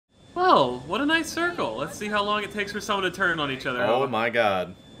Oh, what a nice circle. Let's see how long it takes for someone to turn on each other. Oh my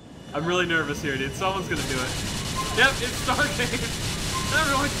god. I'm really nervous here, dude. Someone's gonna do it. Yep, it's Stargate.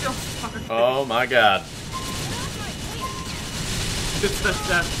 Everyone kills Stargate. Oh my god. It's the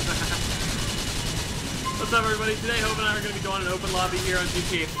death. What's up, everybody? Today, Hope and I are going to be doing an open lobby here on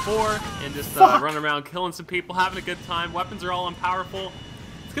GTA 4 and just running around killing some people, having a good time. Weapons are all unpowerful.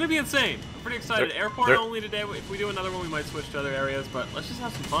 It's going to be insane. I'm pretty excited. Airport only today. If we do another one, we might switch to other areas, but let's just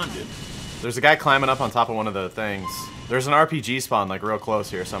have some fun, dude. There's a guy climbing up on top of one of the things. There's an RPG spawn, like, real close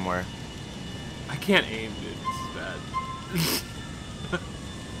here somewhere. I can't aim, dude. This is bad.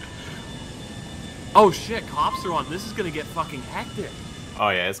 Oh, shit. Cops are on. This is going to get fucking hectic. Oh,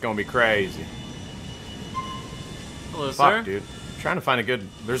 yeah. It's going to be crazy. Hello, Fuck, sir. dude. I'm trying to find a good...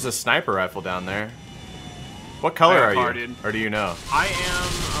 There's a sniper rifle down there. What color are you? Dude. Or do you know? I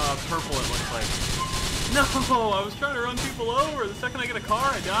am purple, it looks like. No, I was trying to run people over. The second I get a car,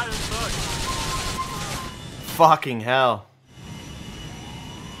 I die. It sucks. Fucking hell.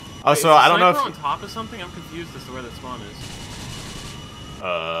 Oh, Wait, so I don't know if... on top of something? I'm confused as to where the spawn is.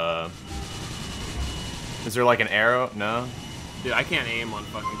 Is there like an arrow? No? Dude, I can't aim on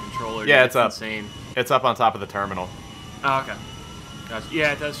fucking controller. Yeah, dude. it's up. Insane. It's up on top of the terminal. Oh, okay. Gotcha.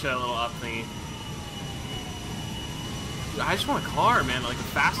 Yeah, it does show a little up thingy. Dude, I just want a car, man. Like a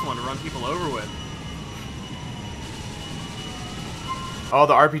fast one to run people over with. Oh,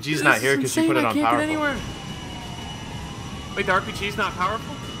 the RPG's Dude, not here because you put it on I can't powerful. get anywhere. Wait, the RPG's not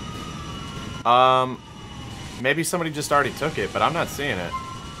powerful? Maybe somebody just already took it, but I'm not seeing it.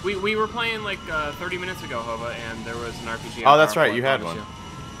 We were playing like 30 minutes ago, Hova, and there was an RPG. Oh, that's right, you had one.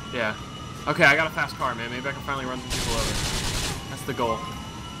 Yeah. Okay, I got a fast car, man. Maybe I can finally run some people over. That's the goal.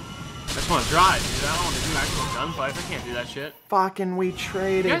 I just want to drive, dude. I don't want to do actual gunfights. I can't do that shit. Fucking we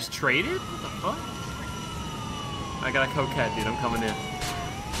traded. You guys traded? What the fuck? I got a coquette, dude. I'm coming in.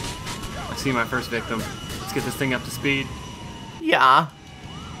 I see my first victim. Let's get this thing up to speed. Yeah.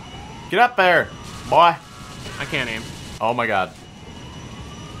 Get up there, boy. I can't aim. Oh my god.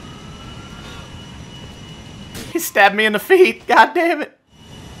 He stabbed me in the feet. God damn it.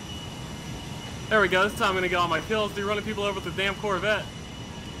 There we go. This time I'm gonna get all my kills, dude. Running people over with the damn Corvette.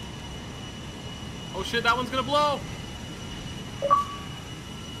 Oh shit, that one's gonna blow.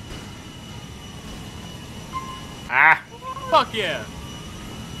 Ah. Fuck yeah.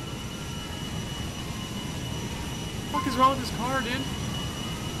 What the fuck is wrong with this car, dude?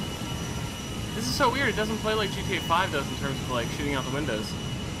 This is so weird. It doesn't play like GTA 5 does in terms of like shooting out the windows.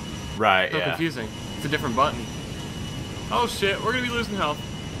 Right, So yeah. confusing. It's a different button. Oh shit, we're gonna be losing health.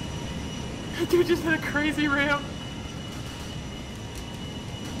 Dude just hit a crazy ramp.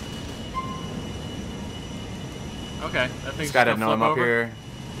 Okay, that thing's This guy just didn't know gonna I'm flip up over. here.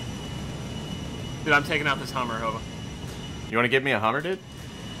 Dude, I'm taking out this Hummer, Hova. You want to give me a Hummer, dude?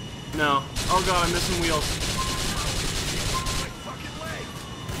 No. Oh god, I'm missing wheels.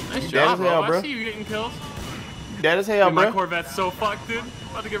 Nice Dead job, as hell, Hova. bro. I see you getting kills. Dead as hell, Dude, my bro. Corvette's so fucked, dude.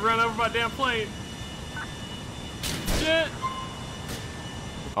 About to get run over by a damn plane. Shit.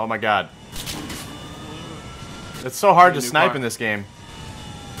 Oh my god. It's so hard Need to a new snipe car. in this game.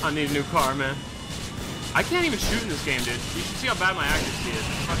 I need a new car, man. I can't even shoot in this game, dude. You should see how bad my accuracy is.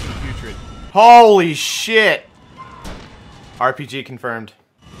 It's fucking putrid. Holy shit! RPG confirmed.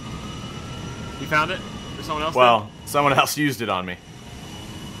 You found it? Or someone else Well, someone else used it on me.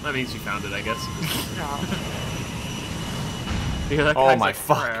 did? That means you found it, I guess. Yeah, that Oh guy's my like,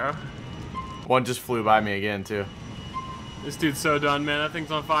 fuck. "Rare." One just flew by me again, too. This dude's so done, man. That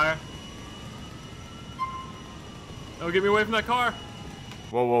thing's on fire. Oh, get me away from that car.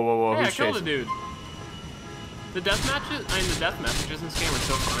 Whoa, whoa, whoa, whoa. Hey, I Who's killed a chasing? dude. The death matches, the death messages in this game are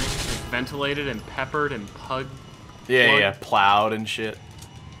so funny. Like ventilated and peppered and pug. Yeah, blood. yeah, plowed and shit.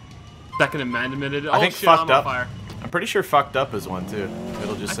 Second amendmented. I think shit, fucked I'm up. on fire. I'm pretty sure fucked up is one, too.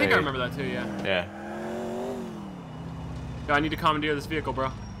 It'll just I say... think I remember that too, yeah. Yeah. Yo, I need to commandeer this vehicle,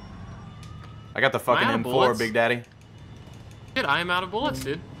 bro. I got the fucking out of M4, bullets? Big Daddy. Shit, I am out of bullets,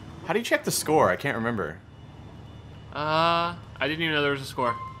 dude. How do you check the score? I can't remember. I didn't even know there was a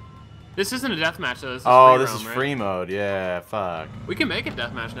score. This isn't a deathmatch, though. This is Oh, free this roam, is right? free mode. Yeah, fuck. We can make it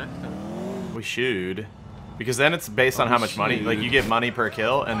deathmatch next time. We should. Because then it's based on how much money. Like, you get money per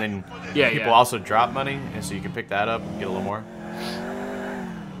kill, and then Yeah, people yeah. also drop money, and so you can pick that up and get a little more.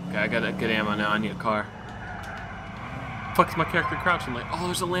 Okay, I got good ammo now. I need a car. Fuck's my character crouching? Like, oh,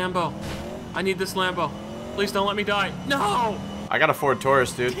 there's a Lambo. I need this Lambo. Please don't let me die. No! I got a Ford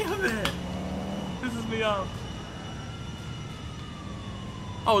Taurus, dude. Damn it! This is me up.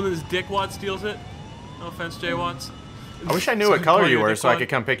 Oh, and then this dickwad steals it. No offense, Jay Watts. I wish I knew what color you were so I could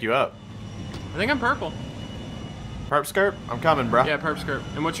come pick you up. I think I'm purple. Perp skirt? I'm coming, bro. Yeah, perp skirt.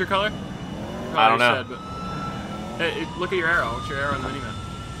 And what's your color? I don't know. Said, but... Hey, look at your arrow. What's your arrow on the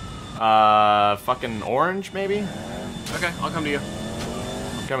minivan? Fucking orange, maybe? Okay, I'll come to you.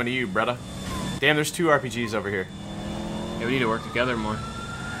 I'm coming to you, brother. Damn, there's 2 RPGs over here. Yeah, we need to work together more.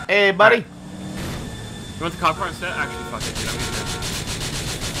 Hey, buddy. Right. You want the cop car instead? Actually, fuck it, dude. I'm getting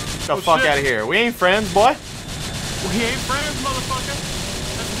it. Get the fuck out of here. We ain't friends, boy. We ain't friends, motherfucker.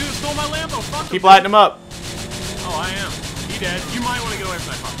 That's the dude who stole my Lambo. Fuck him. Keep lighting him up. Oh, I am. He dead. You might want to get away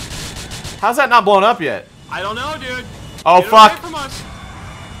from that car. How's that not blown up yet? I don't know, dude. Oh, Get fuck. away from us.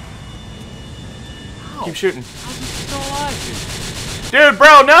 Keep shooting. How's he still alive, Dude,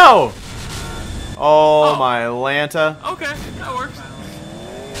 bro, no! Oh, my Lanta. Okay, that works.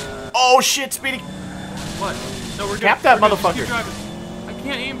 Oh, shit, Speedy. What? No, we're good. Cap that We're good. motherfucker. Just keep driving. I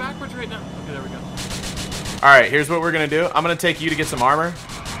can't aim backwards right now. Okay, there we go. Alright, here's what we're gonna do. I'm gonna take you to get some armor.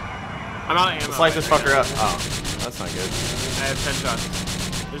 I'm out of ammo. Let's light this fucker up. Oh, that's not good. I have 10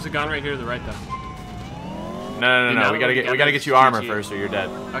 shots. There's a gun right here to the right, though. No. We gotta get you armor first, or you're dead.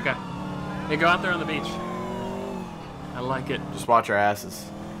 Okay. Hey, go out there on the beach. I like it. Just watch our asses.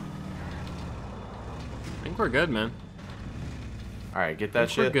 I think we're good, man. Alright, get that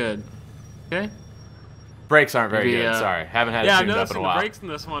shit. We're good. Okay. Brakes aren't very Maybe, good. Sorry, haven't had it Yeah, I'm tuned up in a noticing the while. brakes in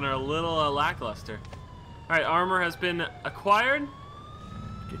this one are a little lackluster. All right, armor has been acquired.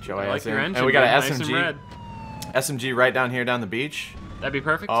 Get your I ass like in. your engine. And we got an nice and SMG. red. SMG right down here, down the beach. That'd be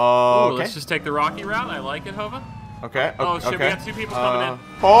perfect. Oh, Ooh, okay. let's just take the rocky route. I like it, Hova. Okay. Oh shit, okay. we got 2 people coming in.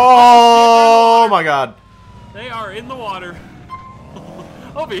 Oh my god. They are in the water.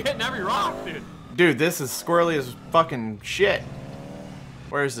 Oh, be hitting every rock, dude. Dude, this is squirrely as fucking shit.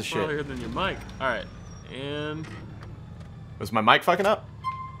 Where's the shit? Earlier than your mic. All right, and Was my mic fucking up?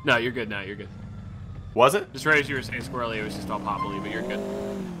 no, you're good now. You're good. Was it? Just right as you were saying squirrely, it was just all poppily, but you're good.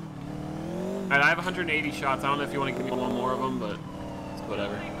 All right, I have 180 shots. I don't know if you want to give me one more of them, but it's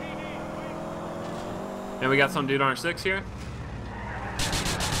whatever. And we got some dude on our 6 here.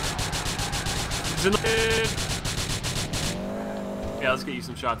 He's in the yeah, let's get you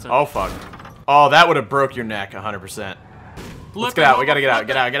some shots in. Oh fuck. Oh, that would have broke your neck 100%. Let's get out. We gotta get out.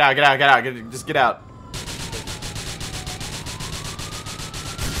 Get out. Get out. Get out. Get out. Just get out.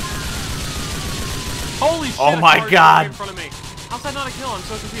 Holy shit! Oh a my car just God. came in front of me. How's that not a kill? I'm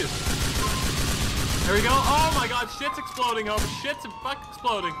so confused. There we go. Oh my god, shit's exploding over. Shit's fucking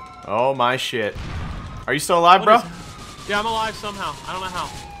exploding. Oh my shit. Are you still alive, bro? Yeah, I'm alive somehow. I don't know how.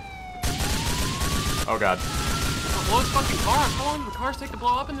 Oh god. Blow this fucking car. How long do the cars take to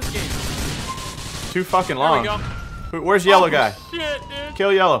blow up in this game? Too fucking There long. we go. Where's yellow guy? Shit, dude.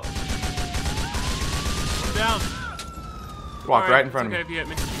 Kill yellow. I'm down. Walked All right in front it's of okay me. if you hit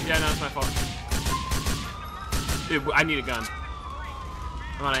me. Yeah, no, it's my fault. Dude, I need a gun.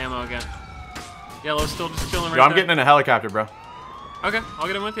 I'm out of ammo again. Yellow's still just chilling right Yo, I'm there. getting in a helicopter, bro. Okay, I'll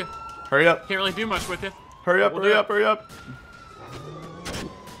get in with you. Hurry up. Can't really do much with you. Hurry up, We'll hurry do up, it. hurry up.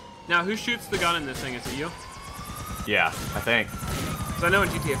 Now, who shoots the gun in this thing? Is it you? Yeah, I think. Because I know in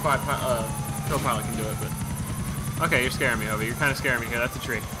GTA 5, co-pilot can do it, but... Okay, you're scaring me, Hobie. You're kind of scaring me here. That's a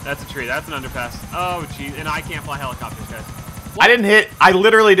tree. That's a tree. That's an underpass. Oh, jeez. And I can't fly helicopters, guys. What? I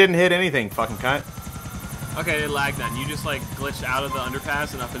literally didn't hit anything, fucking cunt. Okay, it lagged then. You just, like, glitched out of the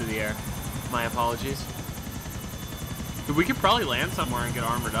underpass and up into the air. My apologies. Dude, we could probably land somewhere and get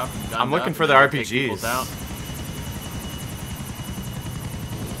armored up. And gunned I'm looking up for and the then take RPGs. people's out.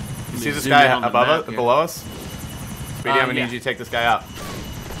 You Let see me this zoom guy in on the above map us, here. below us? Speedy, I'm gonna yeah. need you to take this guy out.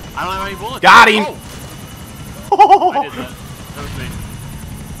 I don't have any bullets. Got him! Oh! I did that. That was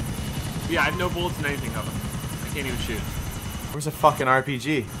me. Yeah, I have no bullets in anything, Hubba. I can't even shoot. Where's a fucking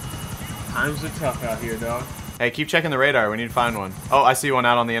RPG? Times are tough out here, dog. Hey, keep checking the radar. We need to find one. Oh, I see one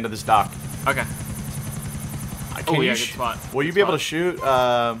out on the end of this dock. Okay. Can you yeah, good spot. Will you Good be able to spot. shoot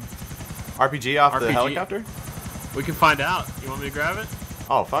RPG off the RPG? helicopter? We can find out. You want me to grab it?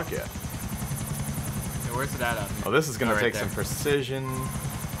 Oh, fuck yeah. Okay, where's it at out here? Oh, this is gonna Oh, right take there. some precision.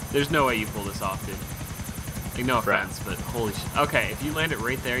 There's no way you pull this off, dude. Like, no Right. offense, but holy shit. Okay, if you land it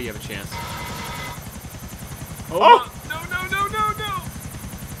right there, you have a chance. Oh! No, no, no, no, no!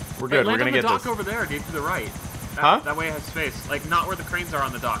 We're Wait, good. We're land gonna on get the dock this. over there, dude, to the right. That, Huh? That way it has space. Like, not where the cranes are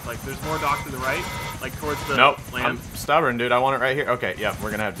on the dock. Like, there's more dock to the right, like towards the Nope. land. I'm stubborn, dude. I want it right here. Okay, yeah,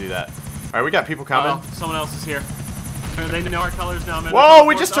 we're gonna have to do that. All right, we got people coming. Oh, someone else is here. They know our colors now, man. Whoa,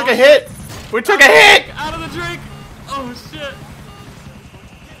 we just took a hit. We took a hit. Out of the drink! Oh shit!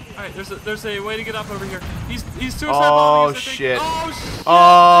 Alright, there's a way to get up over here. He's suicide bombing us, I think. shit. Oh shit!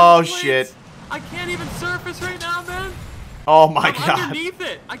 Oh, There's shit. plates. I can't even surface right now, man. Oh my I'm god. underneath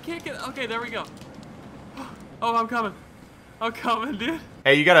it. I can't get. Okay, there we go. Oh, I'm coming, dude.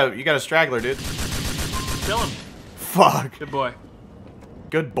 Hey, you got a straggler, dude. Kill him. fuck. Good boy.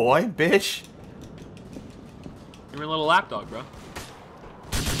 Good boy, bitch. You're a little lapdog, bro.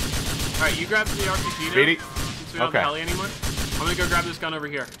 Alright, you grab the RPG now. Speedy. Since we don't have the heli anymore. I'm gonna go grab this gun over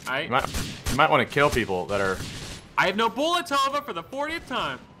here, alright? You might want to kill people that are... I have no bullets, however, for the 40th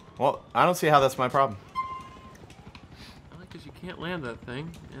time. Well, I don't see how that's my problem. Because you can't land that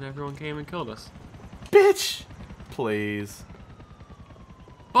thing, and everyone came and killed us. Bitch! Please.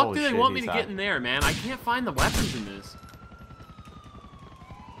 Fuck Holy do they shit, want me he's to hot. get in there, man? I can't find the weapons in this.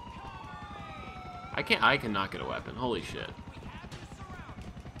 I cannot get a weapon. Holy shit.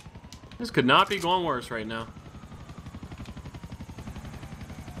 This could not be going worse right now.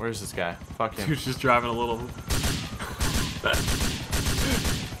 Where's this guy? Fuck him. Dude's just driving a little...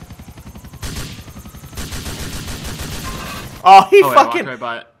 Oh, he Oh, wait, I fucking... walked right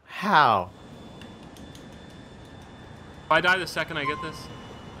by it. How? If I die the second I get this?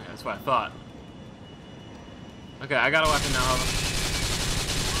 Yeah, that's what I thought. Okay, I got a weapon now, however.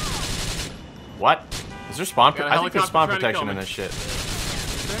 What? Is there spawn... Got a I think there's helicopter spawn trying to kill protection in me. this shit.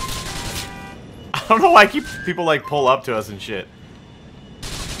 I don't know why people like pull up to us and shit.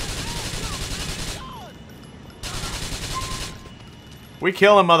 We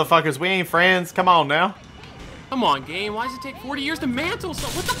kill them, motherfuckers. We ain't friends. Come on now. Come on, game. Why does it take 40 years to mantle so?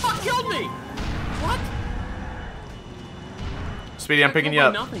 What the fuck killed me? What? Speedy, I'm That picking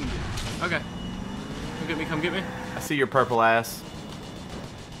killed you my up. Nothing, dude. Okay. Come get me, come get me. I see your purple ass.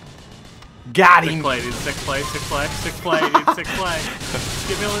 Got Sick him. play, dude. Sick play, sick play, sick play, dude. Sick play.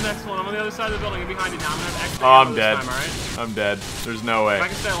 Get me on the next one. I'm on the other side of the building and behind you now. I'm gonna have extra Oh, ammo I'm this dead. time, alright? I'm dead. There's no way. If I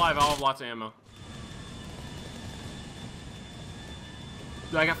can stay alive, I'll have lots of ammo.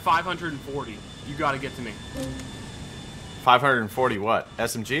 Dude, I got 540. You gotta get to me. 540 what?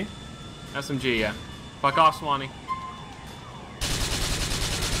 SMG? SMG, yeah. Fuck off, Swanee.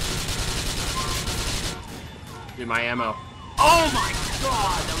 Dude, my ammo. Oh my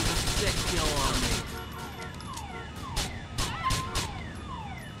god! That was a sick kill on me.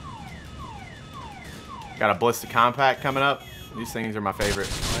 Got a ballistic compact coming up. These things are my favorite.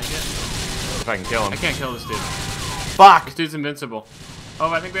 I like it. If I can kill him. I can't kill this dude. Fuck! This dude's invincible. Oh,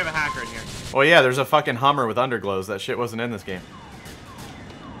 I think we have a hacker in here. Well, yeah, there's a fucking Hummer with underglows. That shit wasn't in this game.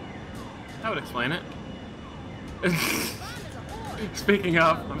 That would explain it. Speaking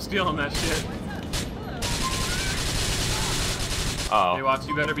of, I'm stealing that shit. Uh-oh. Hey, Watts,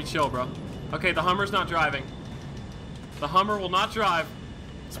 you better be chill, bro. Okay, the Hummer's not driving. The Hummer will not drive.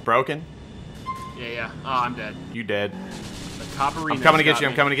 It's broken. Yeah. Oh, I'm dead. You dead. The Copperina. I'm coming to get you.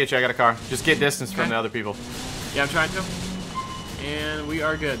 I'm coming to get you. I got a car. Just get distance from Okay. the other people. Yeah, I'm trying to. And we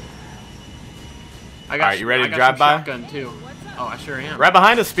are good. I got Alright, you ready I to got drive some by? Shotgun too. Oh, I sure am. Right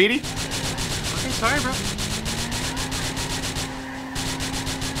behind us, Speedy. Okay, sorry, bro.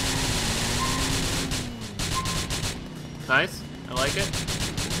 Nice. I like it.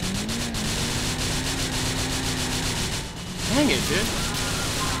 Dang it, dude.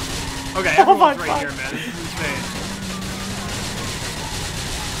 Okay, Oh my everyone's right God. here, man. This is insane.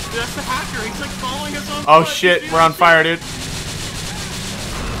 Dude, that's the hacker. He's like following us on Oh foot. shit, Dude, we're on shit. fire, dude.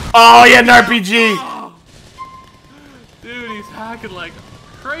 Oh, yeah, an RPG. Oh. Dude, he's hacking like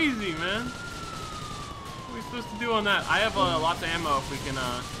crazy, man. What are we supposed to do on that? I have lots of ammo if we can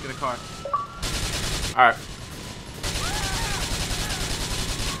get a car. All right.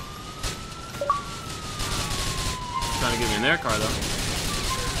 Trying to get me in their car, though.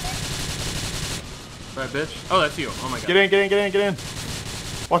 Right, bitch? Oh, that's you. Oh, my God. Get in, get in, get in, get in.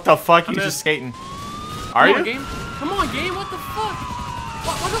 What the fuck? You I'm in. just skating. Are Come you? on, game. Come on, game. What the fuck?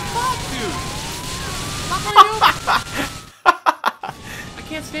 What the fuck, dude? Not gonna do it. I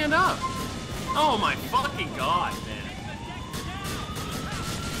can't stand up. Oh, my fucking God, man.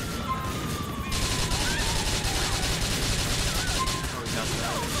 Oh, we got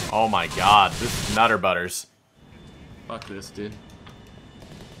that. Oh my god, this is Nutter Butters. Fuck this, dude.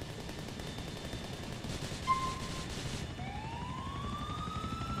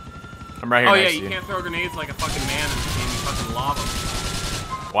 I'm right here Oh, next yeah, to you can't throw grenades like a fucking man in this game. You fucking lava.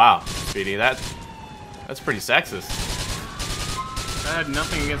 Wow, Speedy, that's pretty sexist. I had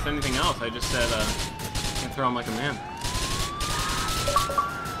nothing against anything else. I just said, can't throw him like a man.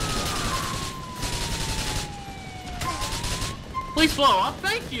 Please blow up.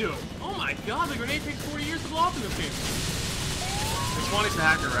 Thank you. Oh my god, the grenade takes 40 years to blow up in this game. Swanee's the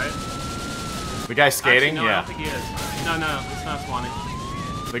hacker, right? The guy skating, Actually, no, I yeah. don't think he is. No, it's not Swanee.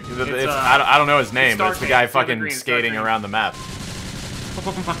 I don't know his name, but it's the guy Starcade, it's the other fucking green, skating Starcade. around the map.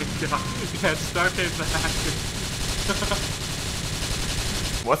 Oh my god. Yeah, Starcade's the hacker.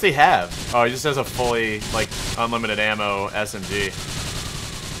 What's he have? Oh, he just has a fully, like, unlimited ammo SMG.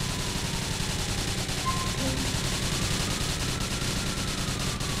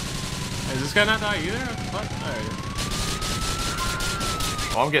 Is this guy not die either? What? Alright.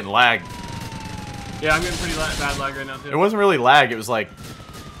 Oh, I'm getting lagged. Yeah, I'm getting pretty bad lag right now too. It wasn't really lag. It was like,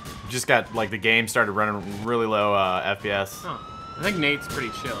 just got like the game started running really low FPS. Oh, I think Nate's pretty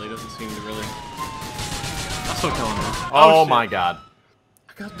chill. He doesn't seem to really. I'll still kill him. Man. Oh shit. my god.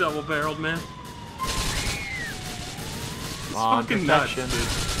 I got double barreled, man. It's On fucking nuts, protection. dude.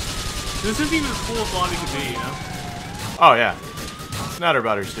 This isn't even as cool as lobby could be, you know? Oh yeah. Snutter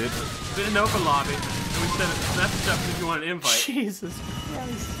butters, dude. It's an open lobby, and we said message us if you want an invite. Jesus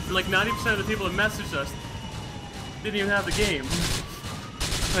Christ. Like 90% of the people that messaged us didn't even have the game.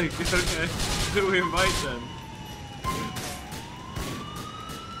 Like, okay, who do we invite then?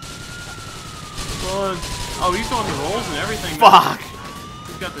 Come on. Oh, he's on the rolls and everything. Man. Fuck.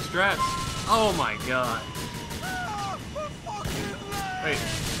 He's got the strats. Oh my god. Wait.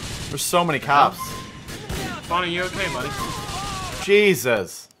 There's so many cops. Bonnie, you okay, buddy?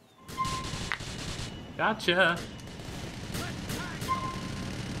 Jesus. Gotcha.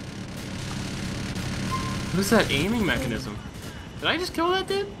 What is that aiming mechanism? Did I just kill that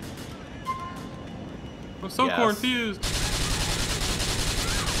dude? I'm so Yes. confused.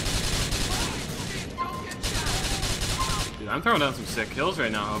 Dude, I'm throwing down some sick kills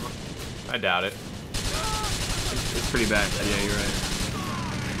right now, Hobo. I doubt it. It's pretty bad. Yeah, you're right.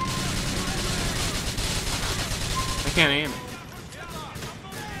 I can't aim.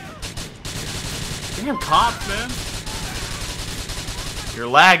 Damn cops, man. You're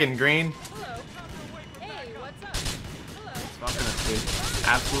lagging, Green. It's fucking us, dude.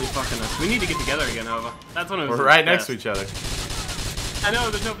 Absolutely fucking us. We need to get together again, Hova. That's when it was We're right best. next to each other. I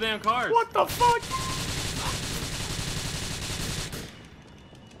know, there's no damn cars. What the fuck?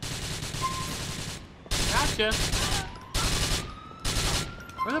 Gotcha.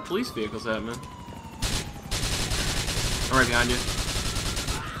 Where are the police vehicles at, man? I'm right behind you.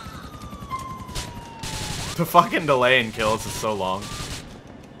 The fucking delay in kills is so long.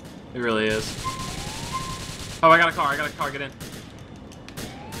 It really is. Oh, I got a car, get in.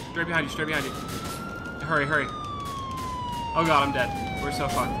 Straight behind you, Hurry, hurry. Oh god, I'm dead. We're so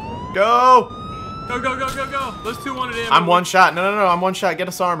fucked. Go! Go, go, go, go, go! Those two wanted ammo. I'm one shot. No, I'm one shot. Get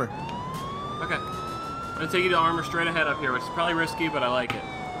us armor. Okay. I'm gonna take you to armor straight ahead up here, which is probably risky, but I like it.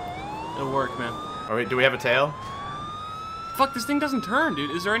 It'll work, man. All right, do we have a tail? Fuck, this thing doesn't turn,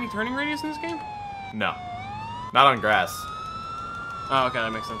 dude. Is there any turning radius in this game? No. Not on grass. Oh, okay,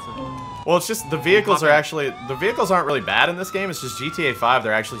 that makes sense then. Well, it's just the vehicles aren't really bad in this game. It's just GTA 5,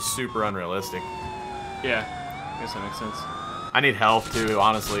 they're actually super unrealistic. Yeah, I guess that makes sense. I need health too,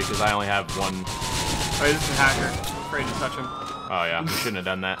 honestly, because I only have one. Oh, this is a hacker. I'm afraid to touch him. Oh yeah, we shouldn't have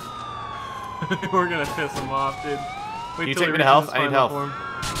done that. We're gonna piss him off, dude. Wait Can you till take he me to reaches health? his I need final health. form.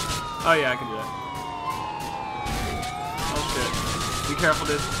 Oh yeah, I can do that. Oh shit. Be careful,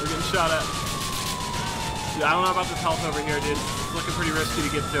 dude. We're getting shot at. Dude, I don't know about this health over here, dude. It's looking pretty risky to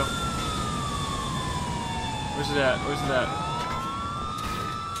get to. Where's it at? Where's it at?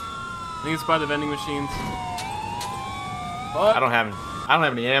 I think it's by the vending machines. What? I don't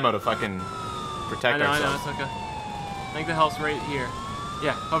have any ammo to fucking protect I know, ourselves. it's okay. I think the health's right here.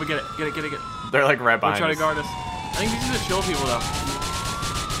 Yeah, Hope, get it. They're like right They'll behind try to us. guard us. I think these are the chill people, though.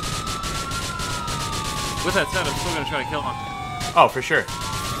 With that said, I'm still gonna try to kill him. Oh, for sure.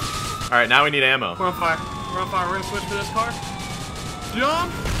 All right, now we need ammo. We're on fire. We're on fire. We're gonna switch to this car.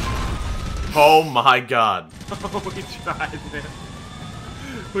 Jump! Oh my god. We tried, man.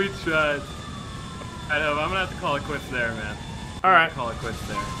 We tried. I know, but I'm gonna have to call it quits there, man. All right. Call it quits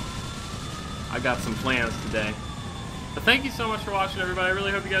there. I got some plans today. But thank you so much for watching, everybody. I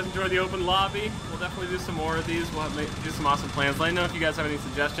really hope you guys enjoyed the open lobby. We'll definitely do some more of these. We'll do some awesome plans. Let me know if you guys have any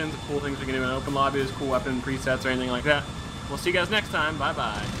suggestions of cool things we can do in an open lobby, cool weapon presets or anything like that. We'll see you guys next time.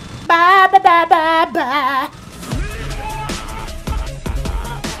 Bye-bye. Bye bye bye bye bye.